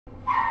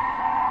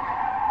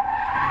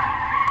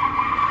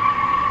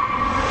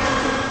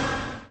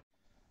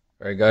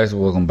Alright guys,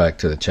 welcome back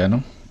to the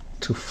channel.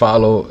 To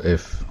follow,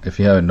 if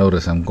you haven't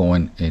noticed, I'm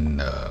going in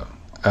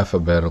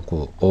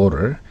alphabetical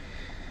order,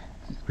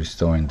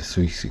 restoring the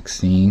Sweet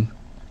 16,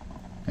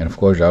 and of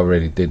course I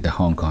already did the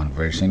Hong Kong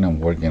version. I'm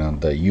working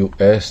on the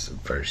US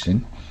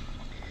version,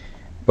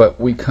 but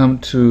we come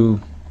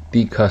to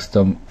the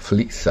custom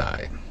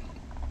Fleetside.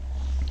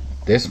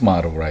 This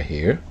model right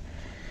here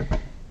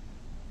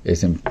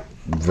is in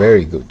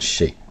very good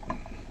shape.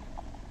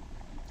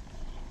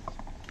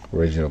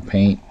 Original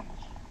paint.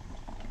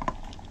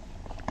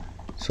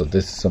 So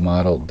this is a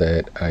model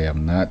that I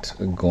am not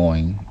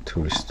going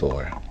to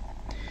restore.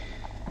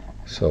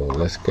 So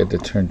let's get the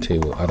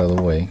turntable out of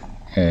the way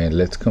and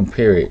let's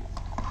compare it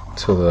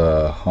to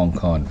the Hong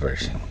Kong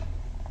version.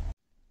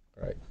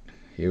 All right,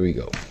 here we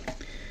go.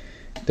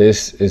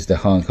 This is the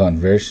Hong Kong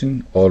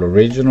version, all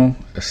original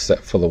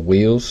except for the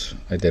wheels.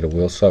 I did a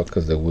wheel swap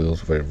because the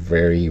wheels were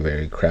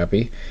very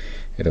crappy,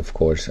 and of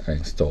course I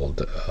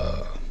installed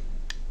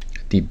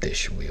deep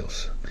dish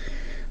wheels.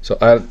 So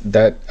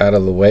that out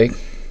of the way,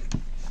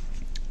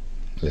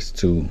 let's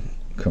do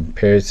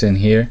comparison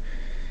here.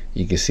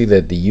 You can see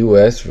that the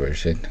US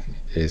version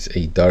is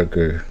a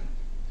darker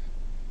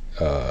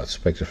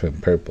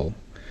spectrum purple.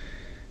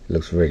 It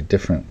looks very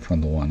different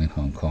from the one in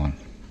Hong Kong.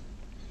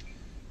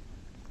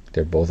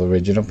 They're both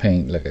original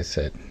paint, like I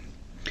said.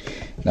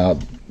 Now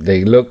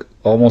they look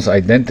almost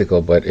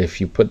identical, but if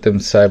you put them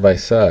side by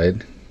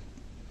side,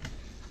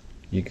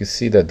 you can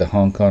see that the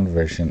Hong Kong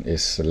version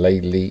is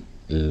slightly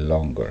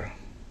longer.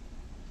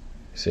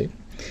 See?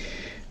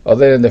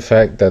 Other than the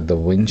fact that the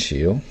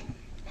windshield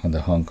on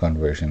the Hong Kong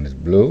version is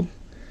blue,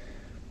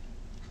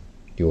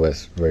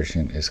 US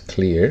version is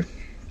clear,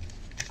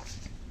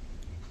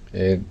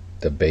 and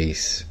the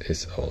base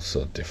is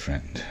also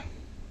different.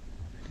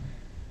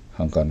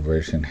 Hong Kong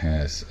version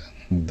has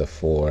the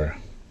 4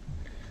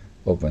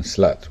 open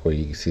slots where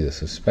you can see the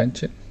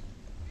suspension.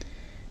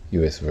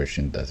 US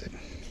version doesn't.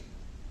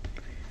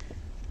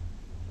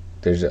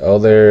 There's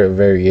other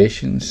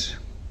variations.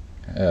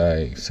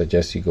 I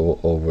suggest you go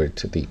over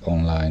to the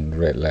online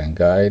Redline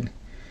guide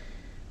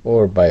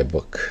or buy a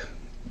book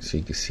so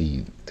you can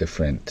see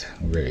different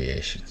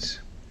variations.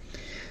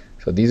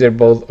 So these are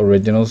both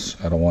originals.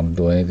 I don't want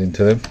to do anything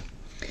to them.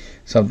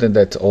 Something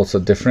that's also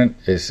different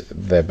is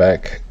the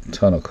back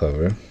tonneau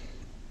cover.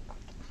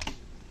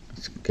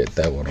 Let's get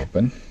that one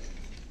open.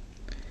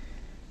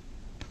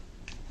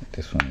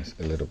 This one is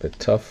a little bit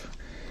tough.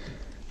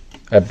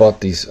 I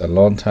bought these a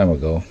long time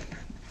ago,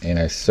 and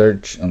I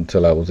searched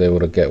until I was able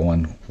to get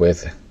one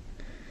with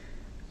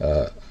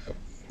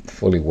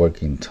fully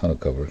working tonneau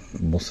cover.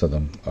 Most of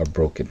them are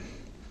broken.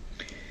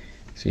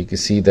 So you can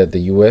see that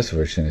the US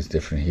version is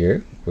different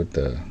here, with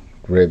the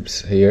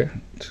ribs here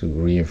to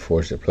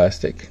reinforce the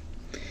plastic,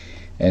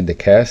 and the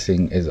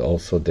casting is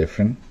also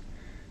different,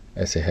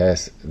 as it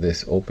has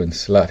this open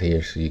slot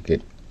here so you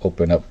could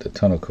open up the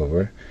tonneau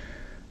cover,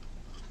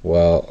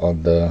 while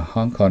on the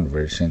Hong Kong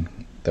version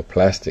the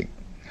plastic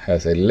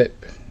has a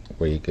lip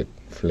where you could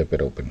flip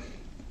it open.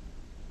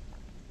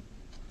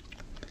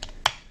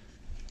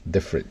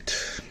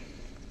 Different.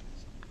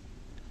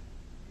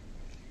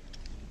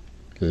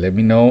 Let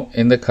me know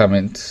in the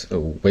comments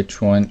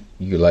which one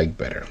you like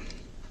better.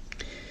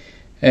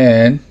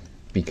 And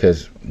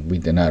because we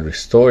did not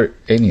restore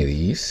any of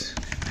these,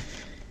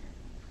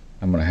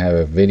 I'm gonna have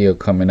a video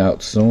coming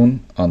out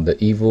soon on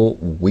the Evil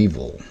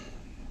Weevil.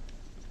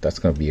 That's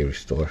gonna be a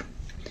restore.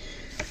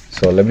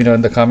 So let me know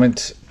in the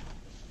comments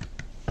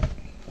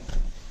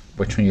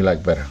which one you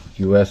like better,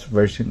 US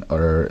version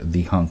or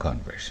the Hong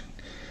Kong version.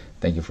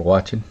 Thank you for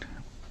watching.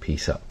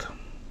 Peace out.